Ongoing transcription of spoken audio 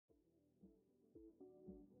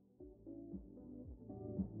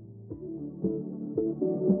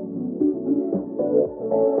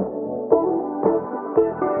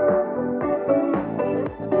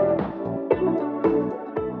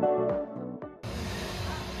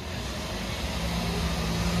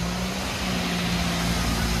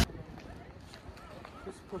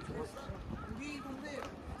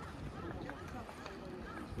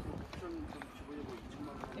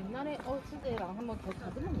옛날에 어스대랑 한번 더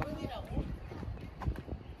다듬은 거 같아.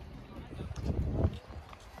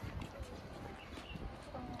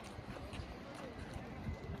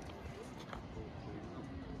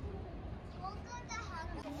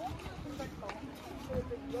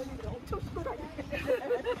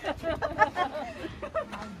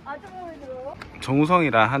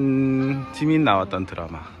 정우성이랑 한지민 나왔던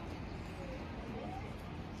드라마.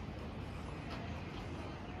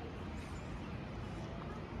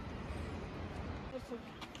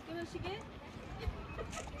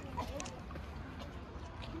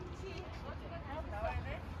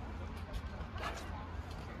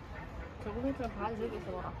 저번에처럼 다 저기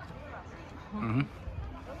있어봐라. 응.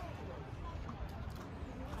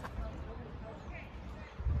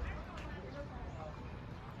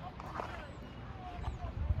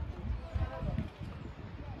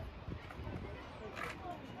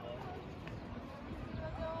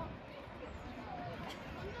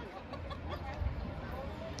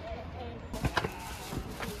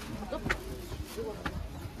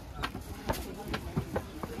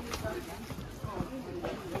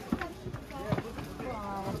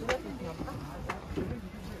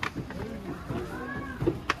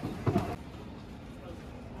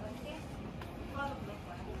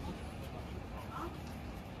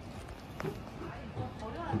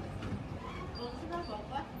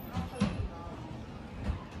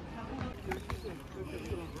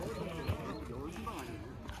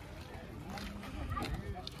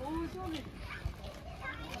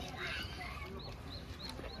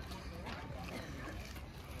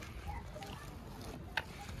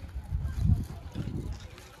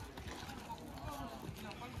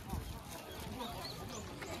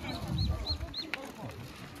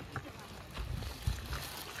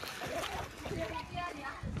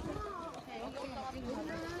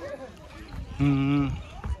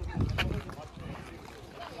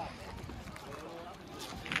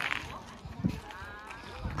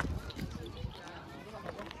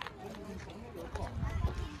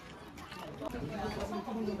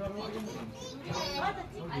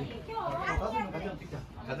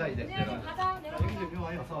 가자 이제. 여기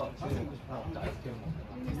와서 지금 혼자 아이스크림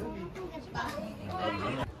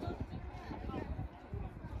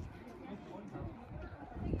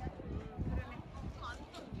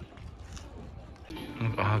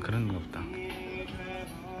아 그런 거 없다.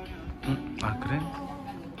 응? 아 그래?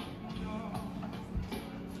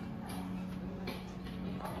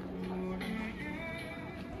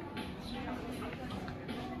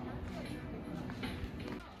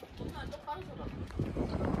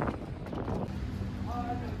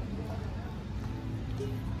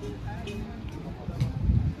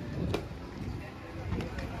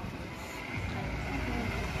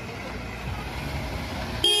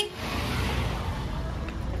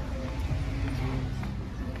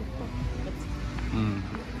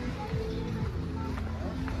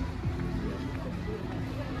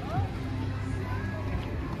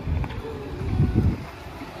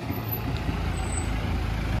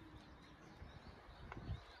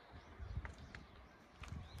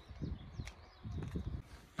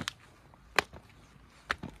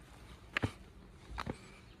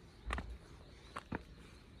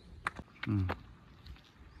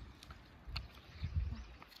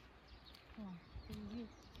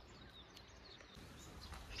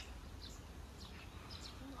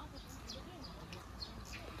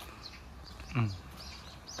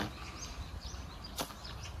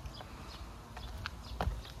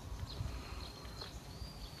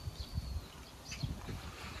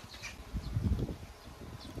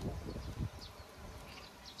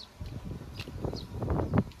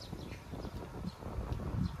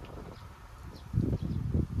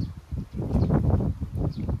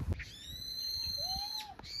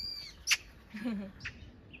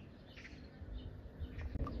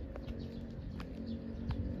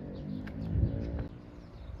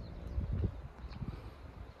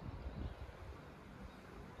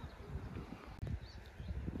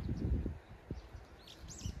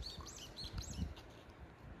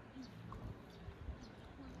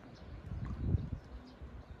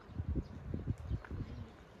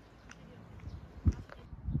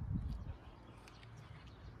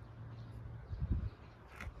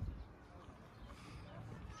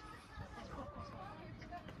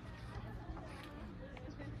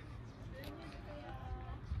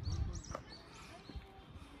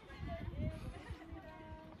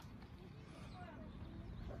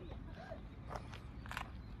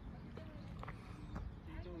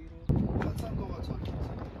 저기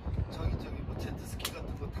뭐 제트스키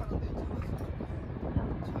같은 거 타는 데 있잖아.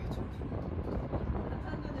 저기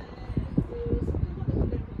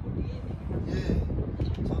예,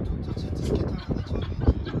 저 제트스키 타는데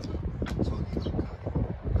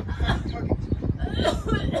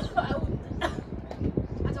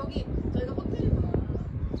저기 저희가 호텔이구나.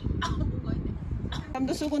 뭔가 있네.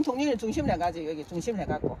 삼도수군통제영 중심을 해가지고 여기 중심을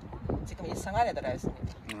해갖고 지금 이 성 안에 들어가 있습니다.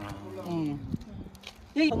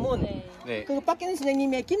 여기 서문, 네. 그 박기는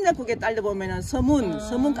선생님의 김약국에 딸려 보면은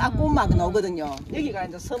서문 까꾸막 나오거든요. 여기가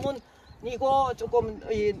이제 서문이고 조금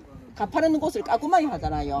이 가파르는 곳을 까꾸막이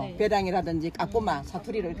하잖아요. 네. 배당이라든지 까꾸막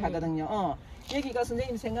사투리를 이렇게 하거든요. 여기가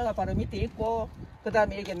선생님 생각가 바로 밑에 있고, 그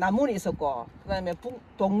다음에 이렇게 남문이 있었고, 그 다음에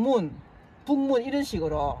동문, 북문 이런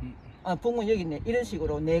식으로, 북문 여기 있네. 이런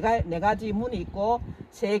식으로 네 가지 문이 있고,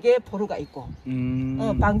 3개 포로가 있고,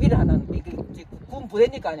 방비를 하는, 군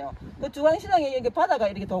부대니까요. 그 중앙시장에 여기 바다가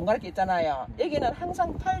이렇게 동그랗게 있잖아요. 여기는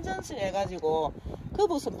항상 팔전선이 해가지고,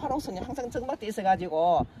 거북선 8호선이 항상 정박돼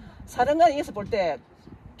있어가지고, 사령관이 여기서 볼 때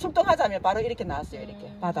출동하자면 바로 이렇게 나왔어요.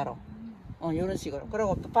 이렇게 바다로. 이런 식으로.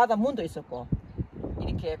 그리고 또 바다 문도 있었고,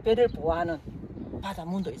 이렇게 배를 보호하는 바다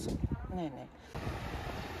문도 있었고. 네네.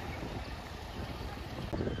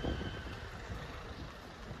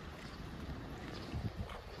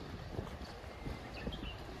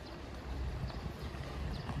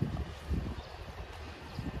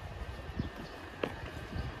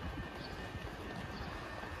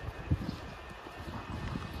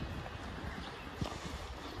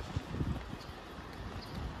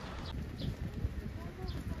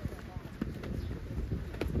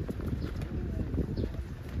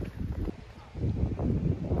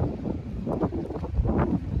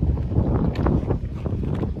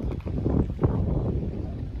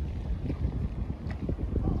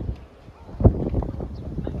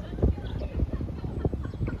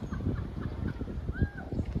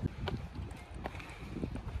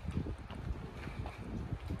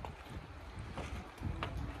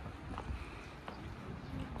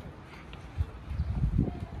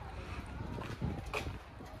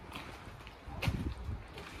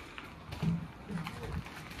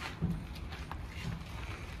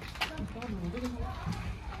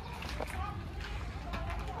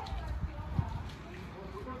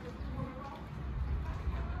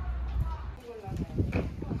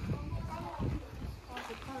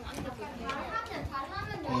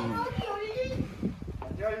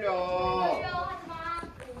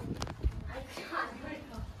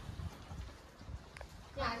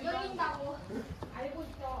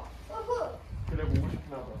 그래 보고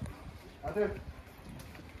싶나 봐.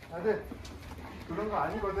 아들 그런 거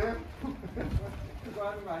아니거든. 그거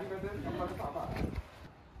하는 거 아니거든. 엄마도 봐봐.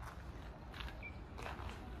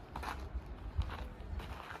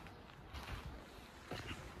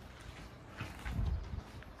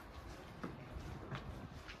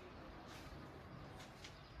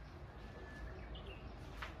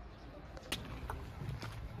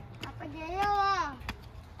 아빠 내려와.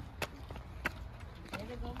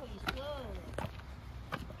 내려가고 있어.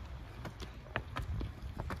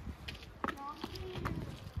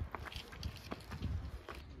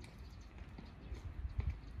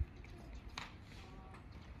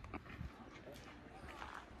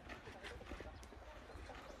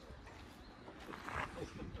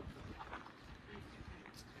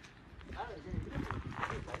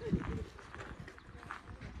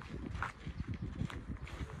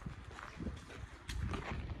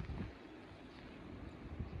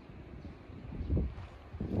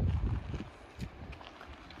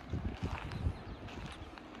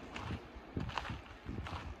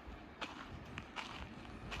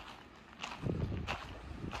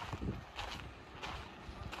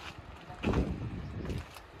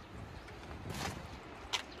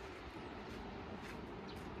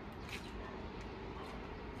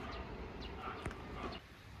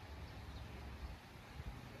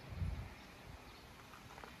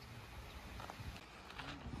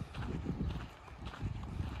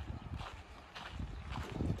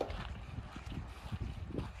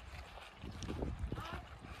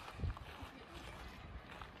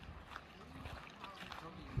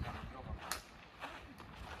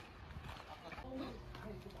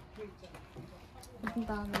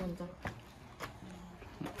 다음에 먼저.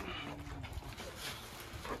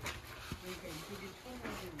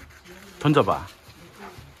 던져봐.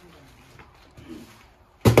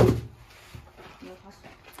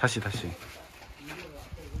 다시.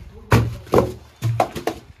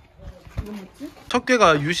 첫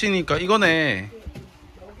개가 유시니까 이거네.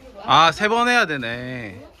 아, 3번 해야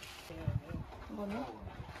되네.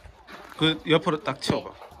 그 옆으로 딱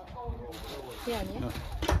치워봐. 걔 아니야?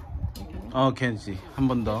 괜지. 한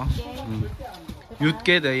번 더.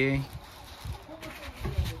 6개 돼.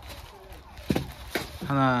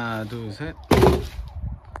 하나, 둘, 셋.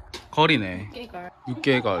 걸이네. 깨갈.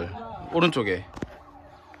 6개 걸. 오른쪽에.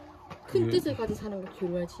 큰 뜻을까지 사는 거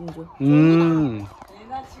교류할 진주.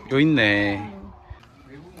 요 있네.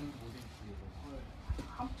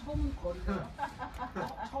 처음 거리다.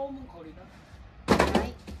 처음 거리다.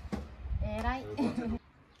 에라이.